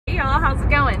how's it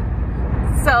going?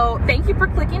 So thank you for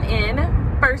clicking in.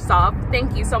 First off,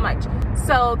 thank you so much.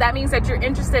 So that means that you're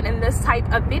interested in this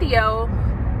type of video,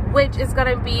 which is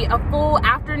going to be a full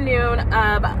afternoon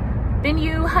of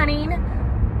venue hunting,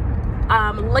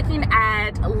 looking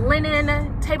at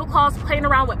linen, tablecloths, playing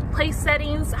around with place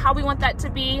settings, how we want that to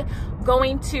be,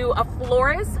 going to a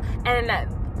florist. And I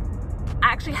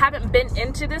actually haven't been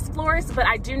into this florist, but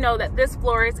I do know that this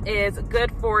florist is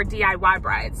good for DIY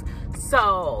brides.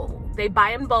 So they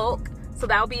buy in bulk, so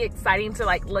that'll be exciting to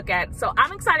like look at. So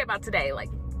I'm excited about today. Like,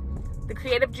 the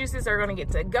creative juices are gonna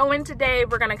get to go in today.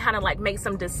 We're gonna kind of like make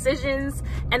some decisions.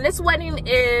 And this wedding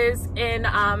is in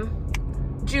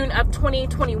June of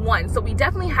 2021. So we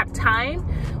definitely have time,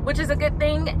 which is a good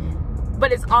thing,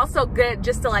 but it's also good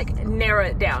just to like narrow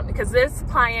it down, because this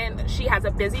client, she has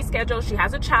a busy schedule. She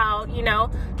has a child, you know,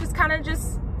 just kind of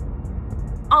just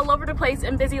all over the place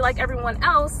and busy like everyone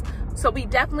else. So we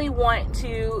definitely want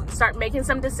to start making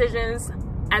some decisions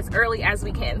as early as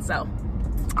we can. So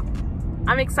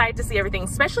I'm excited to see everything,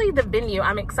 especially the venue.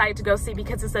 I'm excited to go see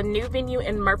because it's a new venue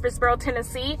in Murfreesboro,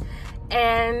 Tennessee,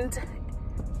 and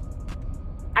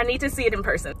I need to see it in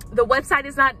person. The website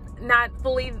is not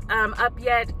fully up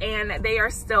yet, and they are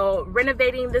still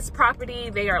renovating this property.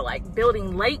 They are like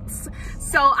building lakes.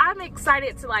 So I'm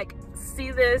excited to like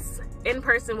see this in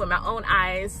person with my own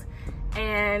eyes.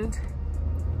 And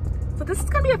so this is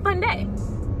gonna be a fun day.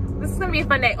 This is gonna be a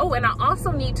fun day. Oh, and I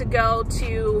also need to go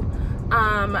to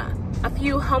a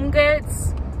few Home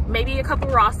Goods, maybe a couple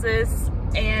Rosses,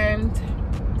 and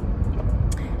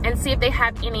see if they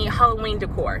have any Halloween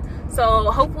decor.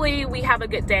 So hopefully we have a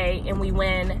good day and we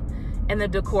win in the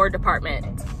decor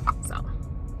department. So.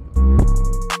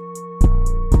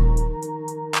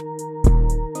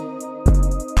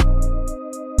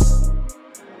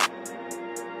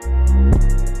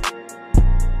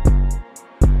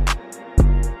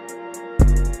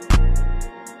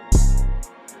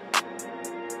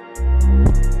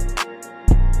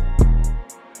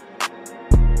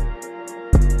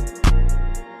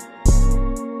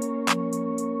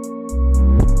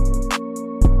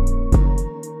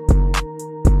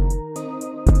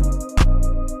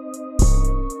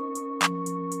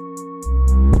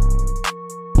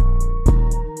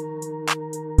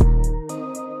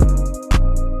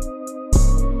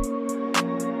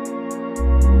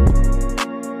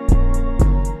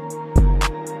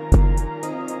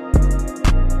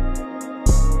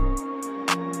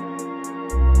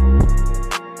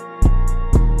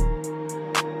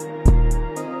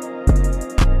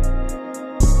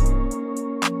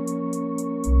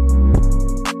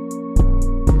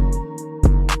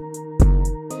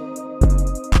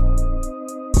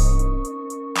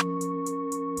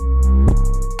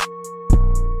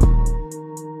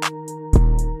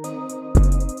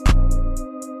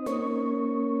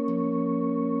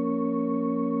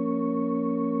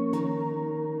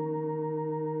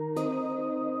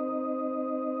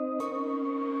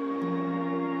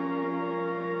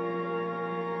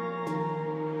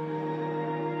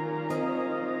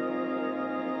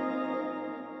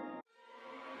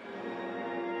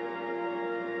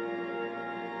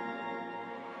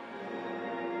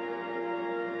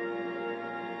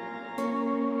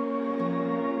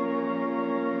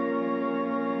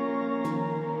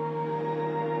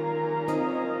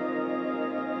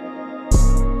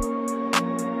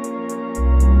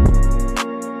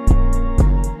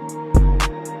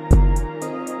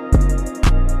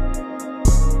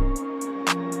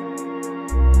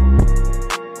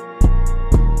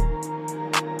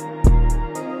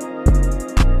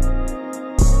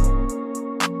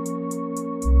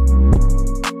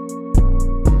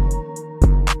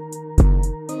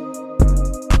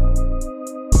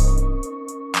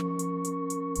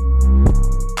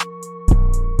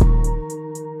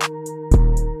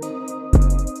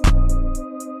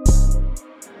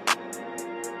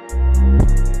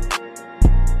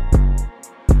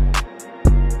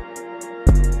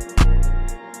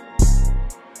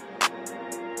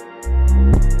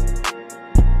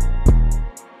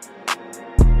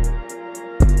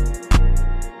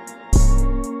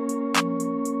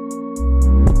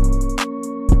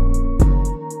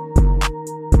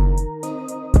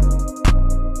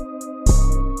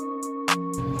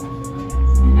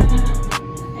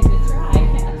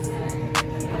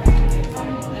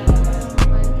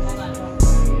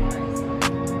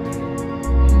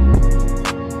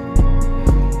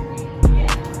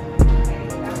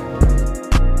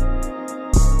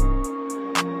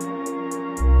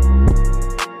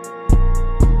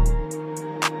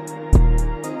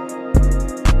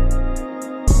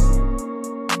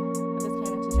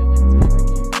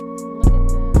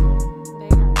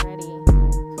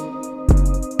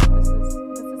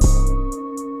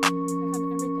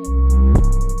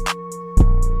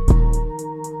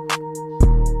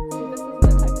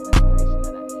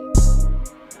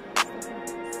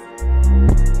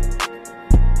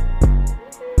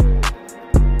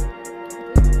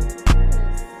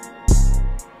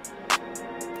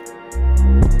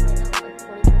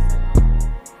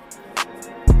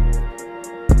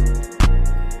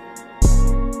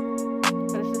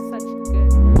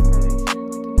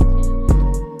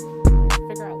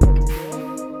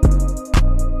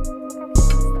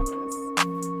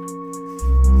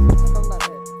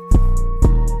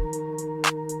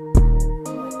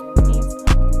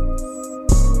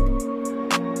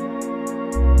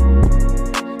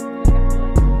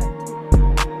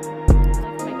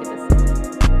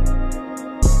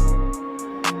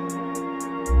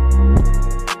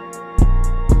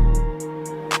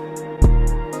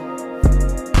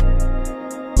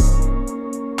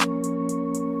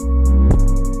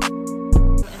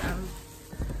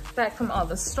 back from all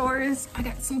the stores. I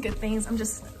got some good things. I'm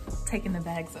just taking the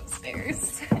bags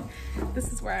upstairs.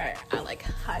 This is where I like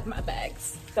hide my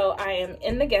bags. So I am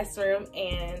in the guest room,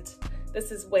 and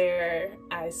this is where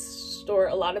I store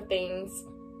a lot of things.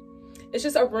 It's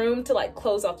just a room to like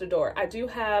close off the door. I do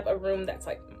have a room that's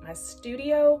like my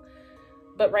studio,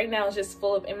 but right now it's just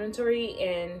full of inventory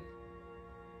and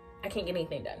I can't get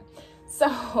anything done.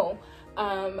 So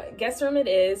guest room it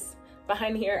is.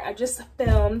 Behind here, I just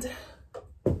filmed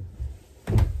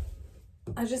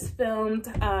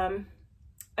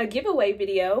a giveaway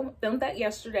video, filmed that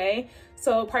yesterday.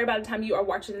 So probably by the time you are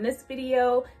watching this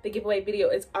video, the giveaway video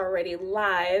is already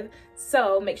live.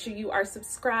 So make sure you are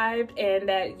subscribed and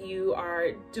that you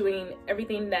are doing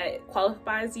everything that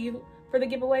qualifies you for the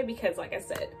giveaway, because like I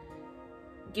said,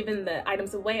 giving the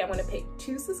items away, I want to pick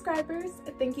 2 subscribers.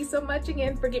 Thank you so much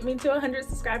again for getting me to 100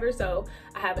 subscribers. So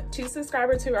I have 2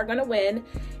 subscribers who are going to win,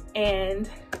 and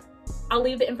I'll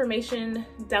leave the information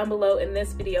down below in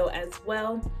this video as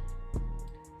well,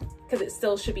 because it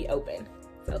still should be open.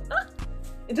 So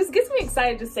it just gets me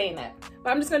excited just saying that. But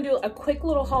I'm just gonna do a quick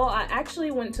little haul. I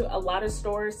actually went to a lot of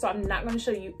stores, so I'm not gonna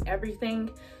show you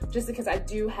everything, just because I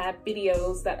do have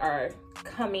videos that are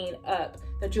coming up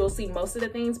that you'll see most of the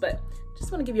things, but just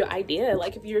want to give you an idea.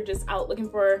 Like if you're just out looking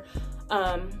for,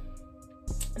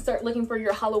 start looking for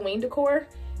your Halloween decor,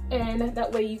 and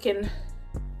that way you can,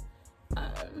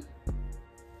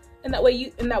 and that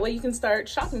way you can start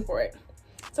shopping for it.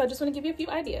 So I just want to give you a few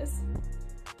ideas.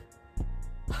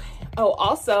 Oh,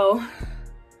 also,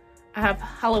 I have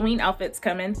Halloween outfits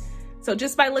coming. So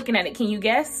just by looking at it, can you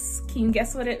guess? Can you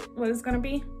guess what it's gonna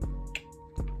be?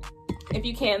 If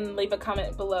you can, leave a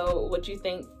comment below what you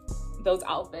think those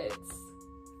outfits.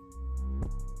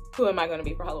 Who am I gonna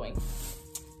be for Halloween?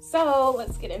 So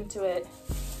let's get into it.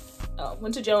 Oh,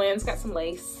 went to Joann's, got some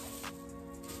lace.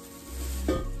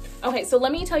 Okay, so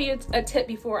let me tell you a tip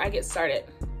before I get started.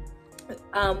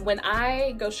 When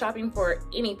I go shopping for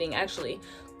anything, actually,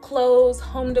 clothes,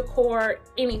 home decor,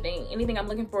 anything I'm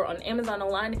looking for on Amazon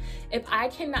online, if I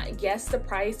cannot guess the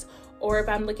price, or if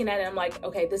I'm looking at it, I'm like,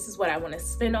 okay, this is what I want to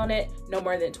spend on it, no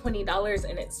more than $20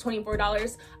 and it's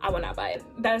 $24, I will not buy it.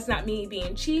 That's not me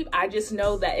being cheap. I just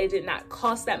know that it did not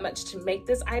cost that much to make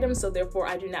this item, so therefore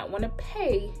I do not want to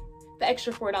pay the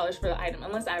extra $4 for the item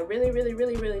unless I really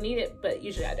need it, but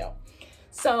usually I don't.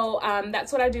 So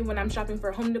that's what I do when I'm shopping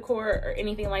for home decor or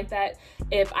anything like that.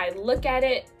 If I look at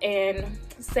it and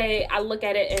say I look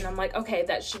at it and I'm like, okay,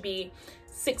 that should be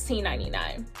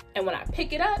 $16.99, and when I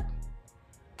pick it up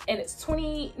and it's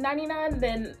 $20.99,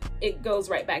 then it goes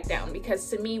right back down, because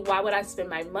to me, why would I spend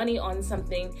my money on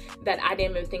something that I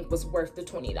didn't even think was worth the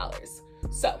 $20?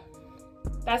 So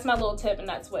that's my little tip, and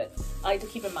that's what I like to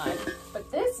keep in mind.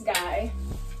 But this guy,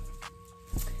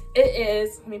 it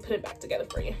is, let me put it back together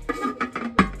for you.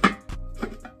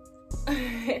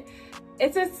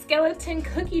 It's a skeleton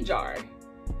cookie jar,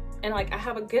 and like I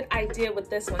have a good idea with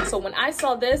this one. So when I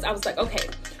saw this, I was like, okay,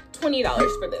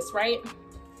 $20 for this, right?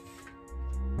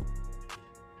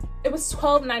 It was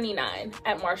 $12.99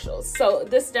 at Marshall's. So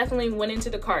this definitely went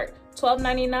into the cart.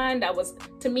 $12.99, that was,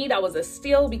 to me, that was a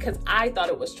steal, because I thought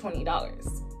it was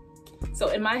 $20. So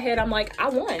in my head, I'm like, I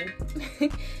won.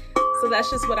 So that's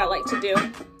just what I like to do.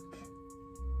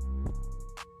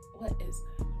 What is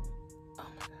that? Oh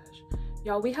my gosh.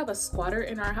 Y'all, we have a squatter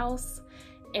in our house,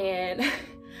 and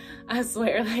I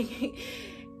swear, like,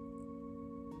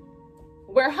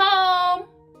 we're home.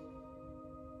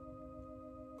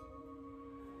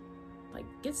 Like,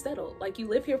 get settled. Like, you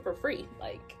live here for free.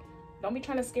 Like, don't be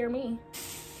trying to scare me.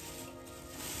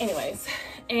 Anyways,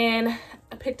 and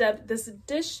I picked up this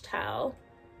dish towel.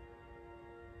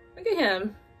 Look at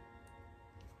him.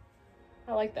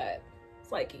 I like that.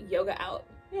 It's like yoga out.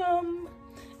 Yum.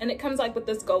 And it comes like with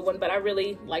this gold one, but I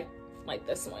really like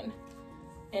this one.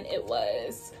 And it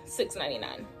was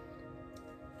 $6.99.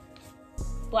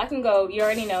 Black and gold, you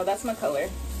already know, that's my color.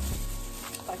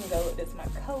 Black and gold is my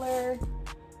color.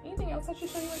 Anything else I should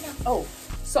show you right now? Oh,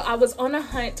 so I was on a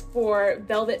hunt for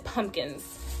velvet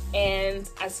pumpkins, and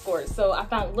I scored. So I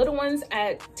found little ones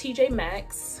at TJ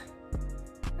Maxx.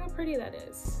 How pretty that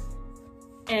is.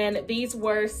 And these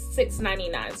were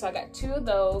 $6.99. So I got 2 of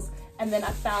those. And then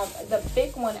I found the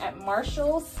big one at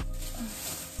Marshall's.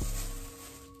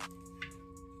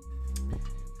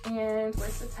 And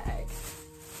where's the tag?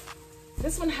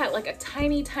 This one had like a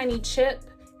tiny chip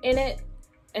in it,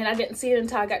 and I didn't see it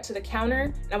until I got to the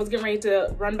counter. And I was getting ready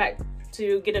to run back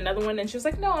to get another one, and she was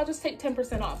like, no, I'll just take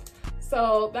 10% off.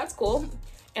 So that's cool.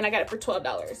 And I got it for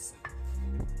 $12.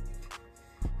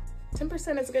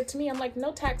 10% is good to me. I'm like,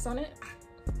 no tax on it.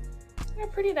 Look how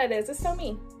pretty that is. It's so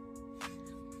me.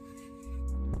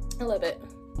 I love it.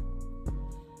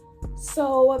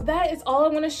 So that is all I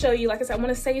want to show you. Like I said, I want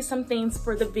to say some things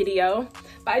for the video,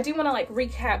 but I do want to like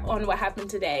recap on what happened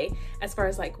today as far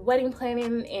as like wedding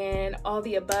planning and all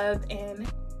the above. And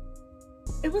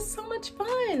it was so much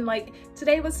fun. Like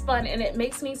today was fun, and it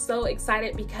makes me so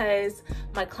excited because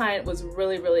my client was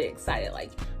really excited.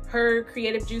 Like her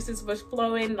creative juices was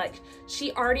flowing. Like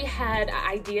she already had an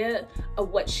idea of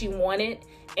what she wanted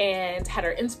and had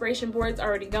her inspiration boards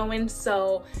already going.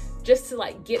 So just to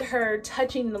like get her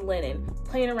touching the linen,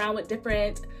 playing around with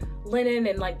different linen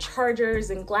and like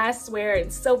chargers and glassware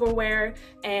and silverware,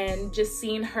 and just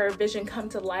seeing her vision come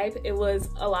to life, it was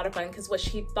a lot of fun because what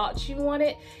she thought she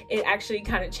wanted, it actually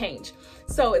kind of changed.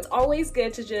 So it's always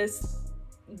good to just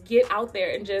get out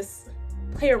there and just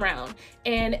play around.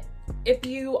 And if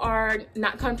you are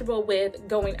not comfortable with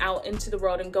going out into the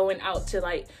world and going out to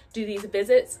like do these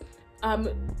visits, I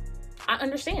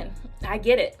understand, I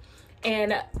get it.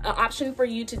 And an option for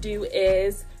you to do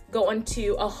is go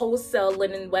onto a Wholesale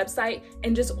Linen website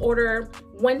and just order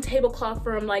one tablecloth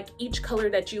from like each color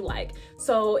that you like.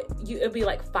 So it'll be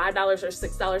like $5 or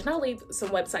 $6, and I'll leave some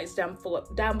websites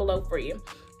down below for you.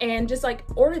 And just like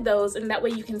order those, and that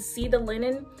way you can see the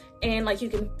linen and like you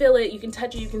can feel it, you can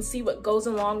touch it, you can see what goes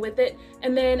along with it.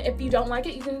 And then if you don't like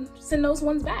it, you can send those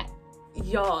ones back.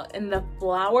 Y'all, in the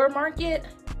flower market,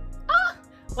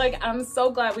 like I'm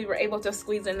so glad we were able to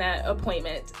squeeze in that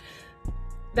appointment.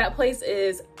 That place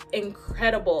is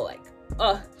incredible.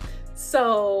 Like,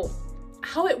 so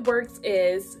how it works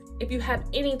is if you have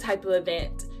any type of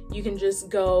event, you can just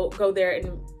go there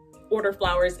and order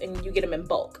flowers, and you get them in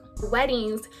bulk.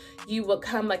 Weddings, you will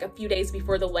come like a few days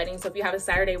before the wedding. So if you have a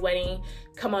Saturday wedding,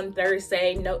 come on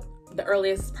Thursday. No, the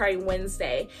earliest is probably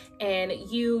Wednesday, and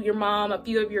your mom, a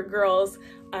few of your girls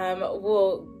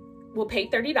will pay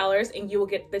 $30, and you will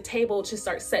get the table to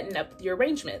start setting up your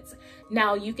arrangements.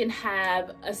 Now you can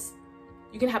have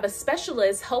a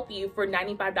specialist help you for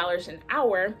 $95 an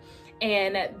hour,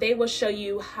 and they will show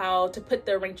you how to put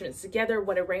the arrangements together,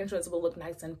 what arrangements will look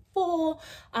nice and full,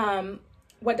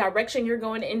 what direction you're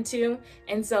going into.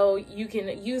 And so you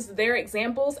can use their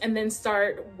examples and then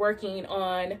start working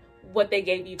on what they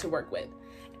gave you to work with.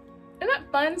 Isn't that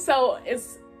fun? So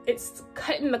it's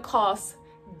cutting the costs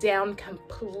down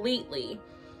completely,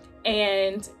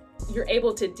 and you're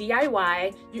able to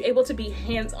DIY, you're able to be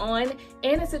hands-on,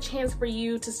 and it's a chance for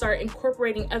you to start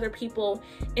incorporating other people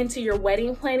into your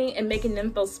wedding planning and making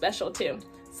them feel special too.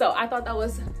 So I thought that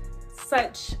was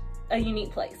such a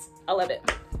unique place. I love it.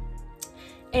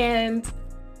 And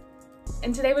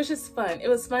today was just fun. It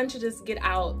was fun to just get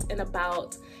out and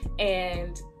about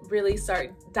and really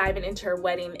start diving into her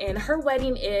wedding. And her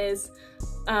wedding is,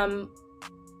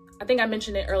 I think I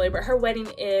mentioned it earlier, but her wedding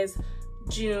is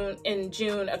in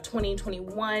June of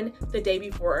 2021, the day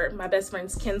before my best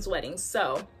friend's Ken's wedding.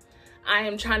 So I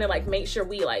am trying to like make sure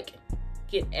we like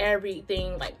get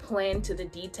everything like planned to the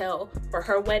detail for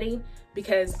her wedding,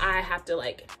 because I have to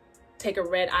like take a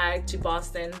red eye to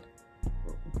Boston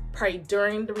probably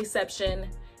during the reception.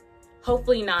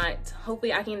 Hopefully not.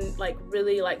 Hopefully I can like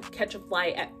really like catch a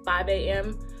flight at 5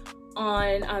 a.m.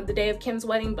 on the day of Kim's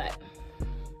wedding, but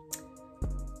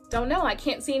don't know. I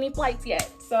can't see any flights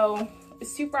yet. So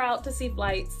it's too far out to see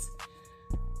flights,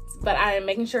 but I am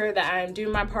making sure that I'm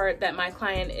doing my part, that my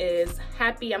client is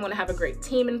happy. I'm gonna have a great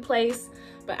team in place.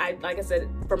 But like I said,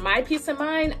 for my peace of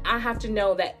mind, I have to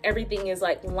know that everything is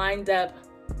like lined up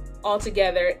all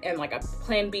together, and like a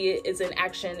plan B is in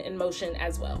action, in motion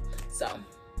as well. So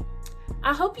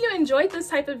I hope you enjoyed this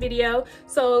type of video.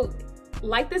 So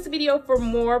like this video for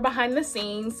more behind the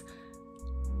scenes,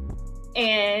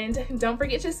 and don't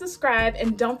forget to subscribe,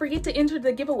 and don't forget to enter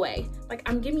the giveaway. Like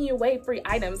I'm giving you away free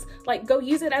items. Like go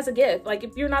use it as a gift. Like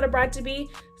if you're not a bride to be,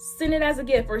 send it as a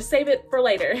gift or save it for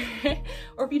later.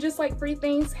 Or if you just like free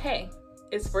things, hey,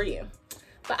 it's for you.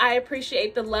 But I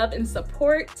appreciate the love and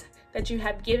support that you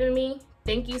have given me.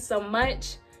 Thank you so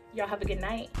much. Y'all have a good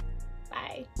night.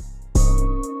 Bye.